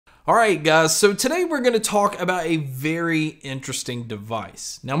Alright guys, so today we're going to talk about a very interesting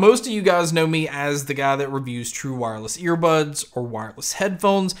device. Now most of you guys know me as the guy that reviews true wireless earbuds or wireless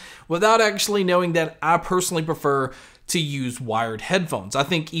headphones without actually knowing that I personally prefer to use wired headphones. I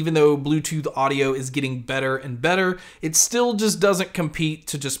think even though Bluetooth audio is getting better and better, it still just doesn't compete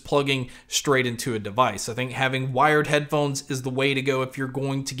to just plugging straight into a device. I think having wired headphones is the way to go if you're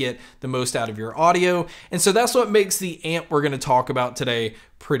going to get the most out of your audio. And so that's what makes the amp we're going to talk about today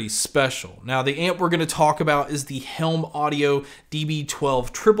pretty special. Now the amp we're going to talk about is the Helm Audio DB12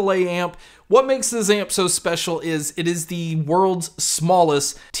 AAA amp. What makes this amp so special is it is the world's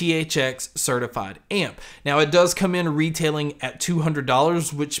smallest THX certified amp. Now it does come in retailing at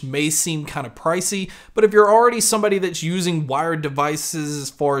 $200, which may seem kind of pricey, but if you're already somebody that's using wired devices as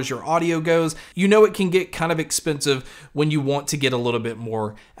far as your audio goes, you know it can get kind of expensive when you want to get a little bit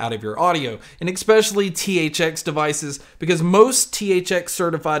more out of your audio, and especially THX devices, because most THX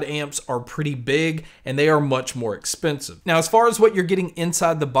certified amps are pretty big and they are much more expensive. Now as far as what you're getting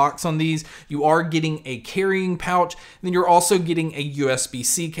inside the box on these, you are getting a carrying pouch, and then you're also getting a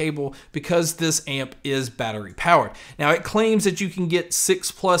USB-C cable because this amp is battery powered. Now it claims that you can get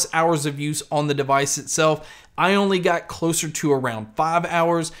 6+ hours of use on the device itself. I only got closer to around 5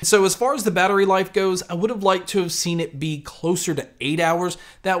 hours. So as far as the battery life goes, I would have liked to have seen it be closer to 8 hours.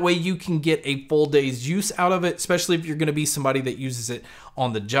 That way you can get a full day's use out of it, especially if you're going to be somebody that uses it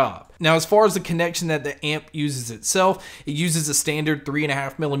on the job. Now as far as the connection that the amp uses itself, it uses a standard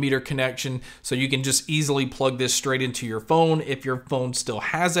 3.5mm connection, so you can just easily plug this straight into your phone if your phone still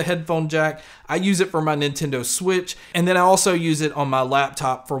has a headphone jack. I use it for my Nintendo Switch, and then I also use it on my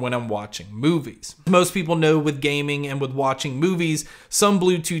laptop for when I'm watching movies. Most people know with gaming and with watching movies, some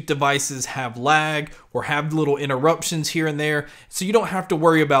Bluetooth devices have lag or have little interruptions here and there, so you don't have to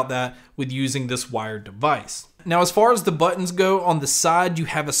worry about that with using this wired device. Now as far as the buttons go, on the side you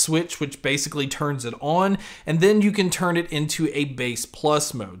have a switch which basically turns it on, and then you can turn it into a bass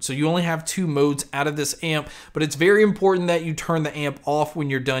plus mode. So you only have 2 modes out of this amp, but it's very important that you turn the amp off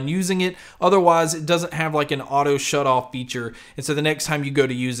when you're done using it. Otherwise it doesn't have like an auto shut off feature, and so the next time you go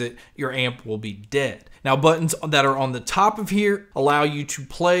to use it, your amp will be dead. Now buttons that are on the top of here allow you to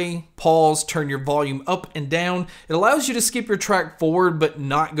play, pause, turn your volume up and down. It allows you to skip your track forward but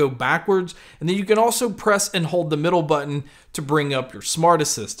not go backwards. And then you can also press and hold the middle button to bring up your smart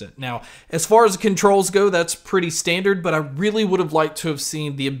assistant. Now, as far as the controls go, that's pretty standard, but I really would have liked to have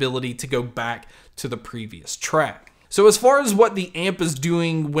seen the ability to go back to the previous track. So as far as what the amp is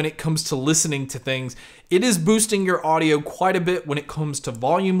doing when it comes to listening to things, it is boosting your audio quite a bit when it comes to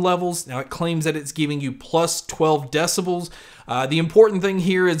volume levels. Now it claims that it's giving you plus 12 decibels. The important thing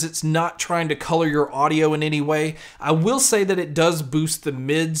here is it's not trying to color your audio in any way. I will say that it does boost the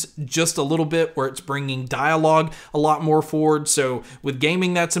mids just a little bit, where it's bringing dialogue a lot more forward. So with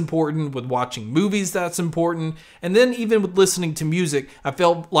gaming, that's important. With watching movies, that's important. And then even with listening to music, I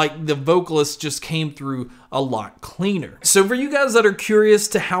felt like the vocalist just came through a lot cleaner. So for you guys that are curious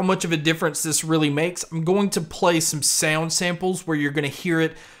to how much of a difference this really makes, I'm going to play some sound samples where you're going to hear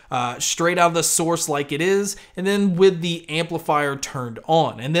it straight out of the source like it is, and then with the amplifier turned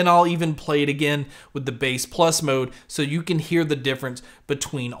on. And then I'll even play it again with the bass plus mode so you can hear the difference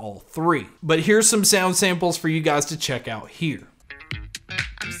between all three. But here's some sound samples for you guys to check out here.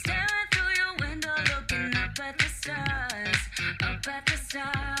 I'm staring through your window, looking up at the stars, up at the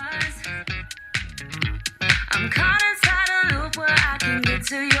stars. I'm caught inside a loop where I can get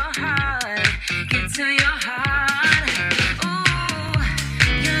to your heart, get to your heart.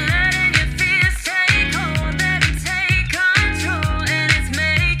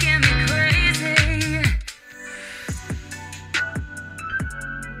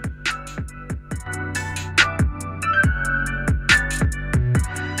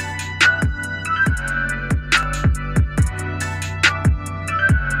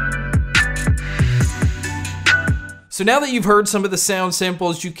 So now that you've heard some of the sound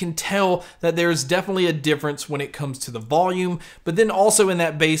samples, you can tell that there's definitely a difference when it comes to the volume, but then also in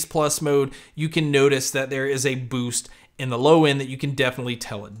that bass plus mode, you can notice that there is a boost in the low end that you can definitely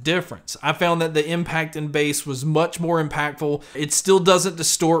tell a difference. I found that the impact in bass was much more impactful. It still doesn't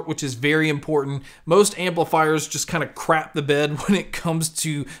distort, which is very important. Most amplifiers just kind of crap the bed when it comes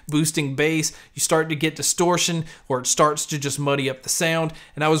to boosting bass. You start to get distortion, or it starts to just muddy up the sound,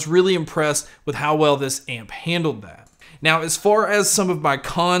 and I was really impressed with how well this amp handled that. Now, as far as some of my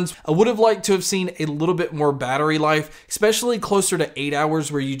cons, I would have liked to have seen a little bit more battery life, especially closer to 8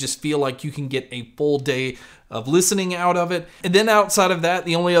 hours, where you just feel like you can get a full day of listening out of it. And then outside of that,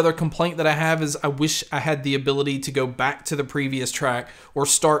 the only other complaint that I have is I wish I had the ability to go back to the previous track or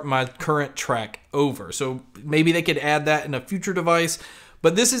start my current track over. So maybe they could add that in a future device.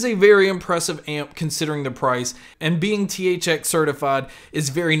 But this is a very impressive amp considering the price, and being THX certified is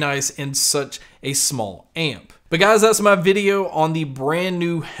very nice in such a small amp. But guys, that's my video on the brand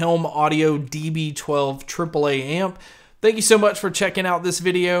new Helm Audio DB12 AAA amp. Thank you so much for checking out this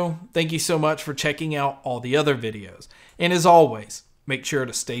video. Thank you so much for checking out all the other videos. And as always, make sure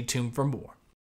to stay tuned for more.